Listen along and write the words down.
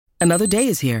Another day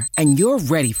is here, and you're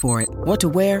ready for it. What to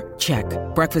wear? Check.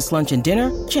 Breakfast, lunch, and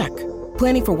dinner? Check.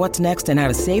 Planning for what's next and how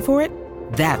to save for it?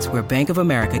 That's where Bank of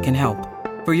America can help.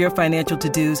 For your financial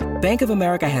to-dos, Bank of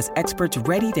America has experts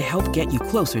ready to help get you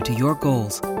closer to your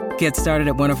goals. Get started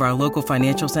at one of our local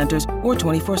financial centers or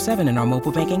 24/7 in our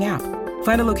mobile banking app.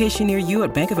 Find a location near you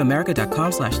at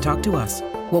bankofamerica.com/talktous.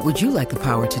 What would you like the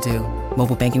power to do?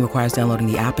 Mobile banking requires downloading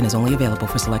the app and is only available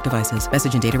for select devices.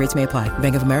 Message and data rates may apply.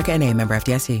 Bank of America N.A., member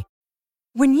FDIC.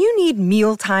 When you need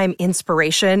mealtime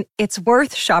inspiration, it's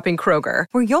worth shopping Kroger,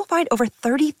 where you'll find over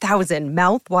 30,000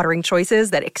 mouth-watering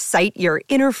choices that excite your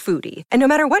inner foodie. And no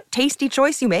matter what tasty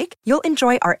choice you make, you'll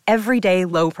enjoy our everyday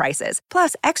low prices,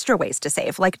 plus extra ways to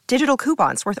save, like digital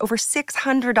coupons worth over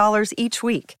 $600 each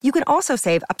week. You can also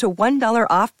save up to $1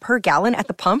 off per gallon at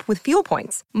the pump with fuel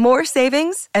points. More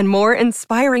savings and more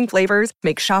inspiring flavors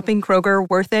make shopping Kroger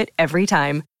worth it every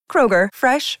time. Kroger,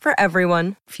 fresh for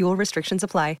everyone. Fuel restrictions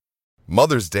apply.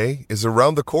 Mother's Day is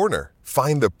around the corner.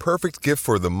 Find the perfect gift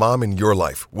for the mom in your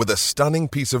life with a stunning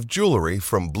piece of jewelry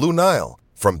from Blue Nile.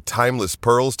 From timeless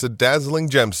pearls to dazzling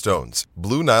gemstones,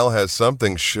 Blue Nile has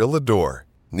something she'll adore.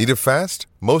 Need it fast?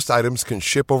 Most items can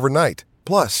ship overnight.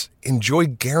 Plus, enjoy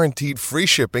guaranteed free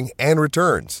shipping and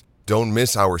returns. Don't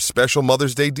miss our special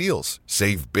Mother's Day deals.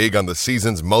 Save big on the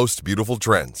season's most beautiful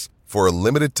trends. For a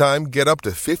limited time, get up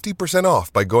to 50%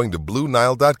 off by going to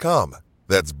BlueNile.com.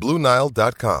 That's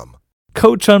BlueNile.com.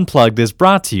 Coach Unplugged is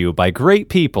brought to you by great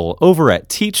people over at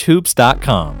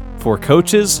TeachHoops.com for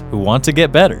coaches who want to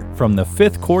get better. From the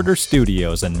Fifth Quarter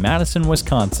Studios in Madison,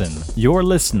 Wisconsin, you're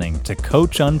listening to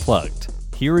Coach Unplugged.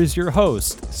 Here is your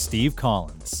host, Steve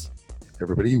Collins.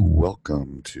 Everybody,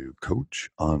 welcome to Coach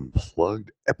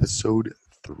Unplugged, episode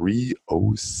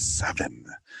 307.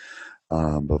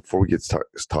 Before we get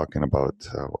talking about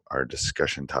our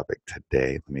discussion topic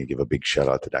today, let me give a big shout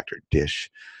out to Dr. Dish,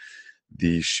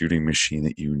 the shooting machine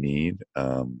that you need.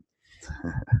 A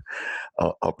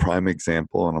prime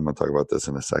example, and I'm going to talk about this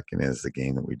in a second, is the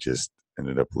game that we just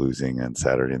ended up losing on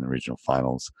Saturday in the regional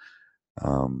finals.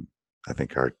 I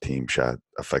think our team shot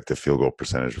effective field goal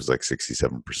percentage was like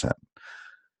 67%.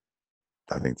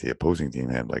 I think the opposing team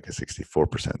had like a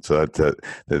 64%. So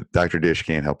the Dr. Dish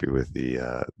can't help you with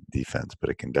the defense, but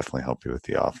it can definitely help you with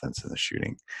the offense and the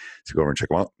shooting. So go over and check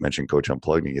them out. Mention Coach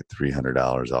Unplugged and get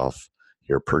 $300 off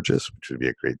your purchase, which would be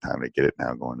a great time to get it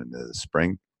now going into the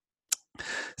spring.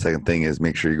 Second thing is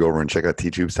make sure you go over and check out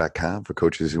teachhoops.com for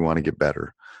coaches who want to get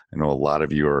better. I know a lot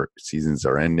of your seasons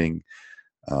are ending.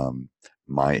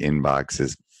 My inbox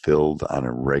is filled on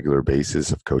a regular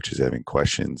basis of coaches having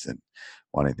questions and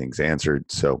wanting things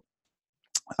answered. So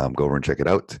go over and check it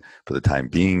out. For the time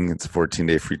being, it's a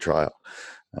 14-day free trial.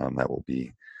 That will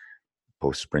be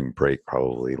post-spring break,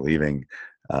 probably leaving,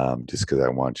 just because I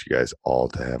want you guys all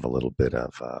to have a little bit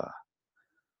of,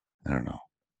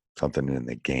 something in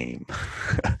the game.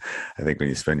 I think when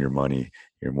you spend your money,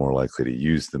 you're more likely to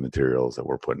use the materials that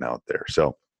we're putting out there.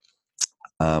 So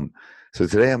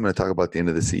today I'm going to talk about the end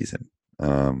of the season.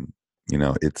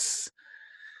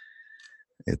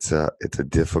 It's a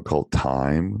difficult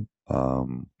time.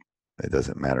 It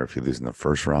doesn't matter if you lose in the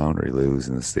first round or you lose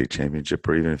in the state championship,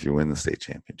 or even if you win the state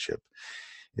championship.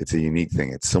 It's a unique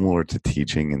thing. It's similar to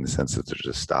teaching in the sense that there's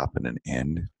a stop and an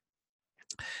end.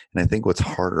 And I think what's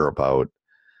harder about,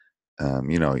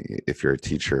 if you're a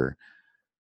teacher,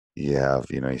 you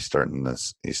start in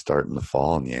the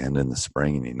fall and you end in the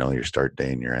spring, and you know your start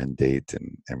day and your end date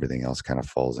and everything else kind of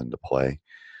falls into play.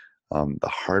 The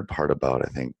hard part about, I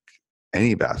think,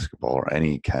 any basketball or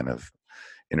any kind of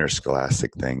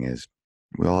interscholastic thing is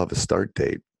we all have a start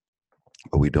date,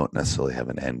 but we don't necessarily have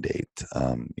an end date.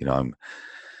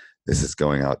 This is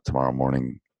going out tomorrow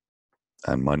morning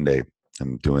on Monday.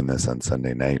 I'm doing this on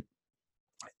Sunday night,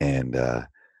 and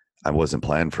I wasn't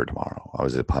planning for tomorrow. I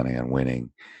was planning on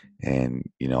winning, and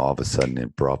all of a sudden,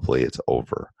 abruptly, it's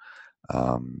over.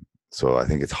 So I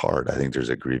think it's hard. I think there's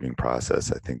a grieving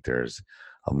process. I think there's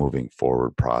a moving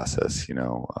forward process.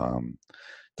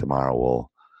 Tomorrow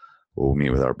we'll meet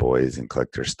with our boys and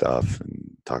collect their stuff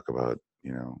and talk about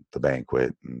the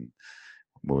banquet and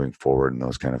moving forward and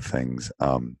those kind of things.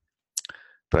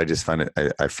 But I just find it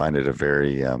a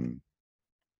very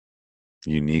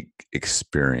unique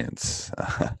experience.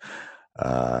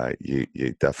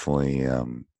 You definitely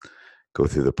go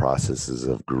through the processes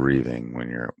of grieving when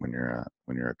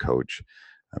you're a coach,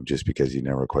 just because you're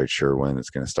never quite sure when it's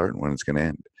going to start and when it's going to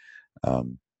end.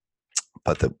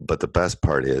 But the best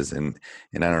part is, and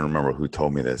I don't remember who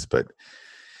told me this, but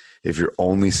if you're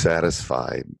only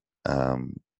satisfied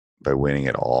by winning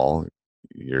at all,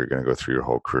 you're going to go through your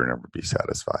whole career and never be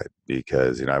satisfied.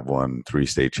 Because I've won 3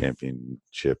 state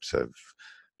championships. I've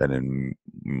been in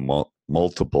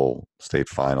multiple state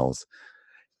finals,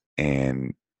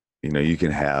 and you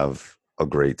can have a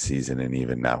great season and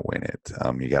even not win it.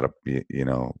 You got to be,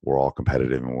 we're all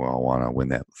competitive and we all want to win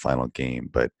that final game,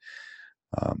 but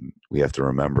we have to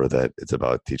remember that it's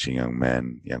about teaching young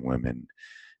men, young women.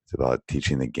 It's about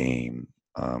teaching the game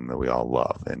that we all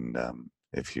love. And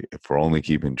if we're only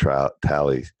keeping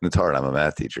tallies, and it's hard. I'm a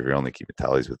math teacher. If you're only keeping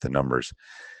tallies with the numbers,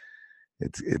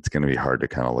 it's going to be hard to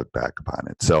kind of look back upon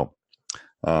it. So,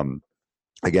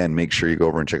 again, make sure you go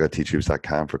over and check out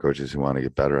teachhoops.com for coaches who want to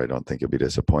get better. I don't think you'll be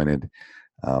disappointed.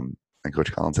 And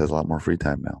Coach Collins has a lot more free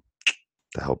time now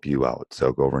to help you out.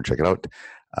 So go over and check it out.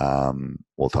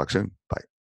 We'll talk soon. Bye.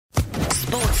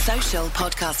 Sports Social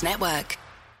Podcast Network.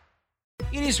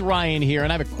 It is Ryan here,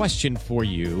 and I have a question for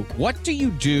you. What do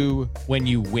you do when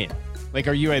you win? Like,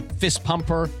 are you a fist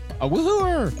pumper, a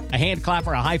woohooer, a hand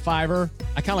clapper, a high fiver?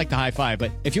 I kind of like the high five,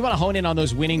 but if you want to hone in on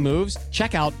those winning moves,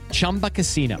 check out Chumba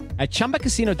Casino. At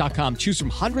ChumbaCasino.com, choose from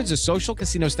hundreds of social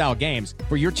casino-style games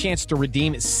for your chance to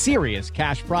redeem serious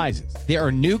cash prizes. There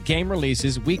are new game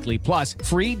releases weekly, plus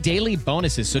free daily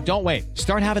bonuses. So don't wait.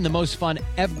 Start having the most fun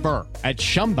ever at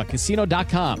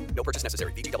ChumbaCasino.com. No purchase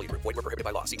necessary. VGW Group. Void where prohibited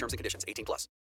by law. See terms and conditions. 18+.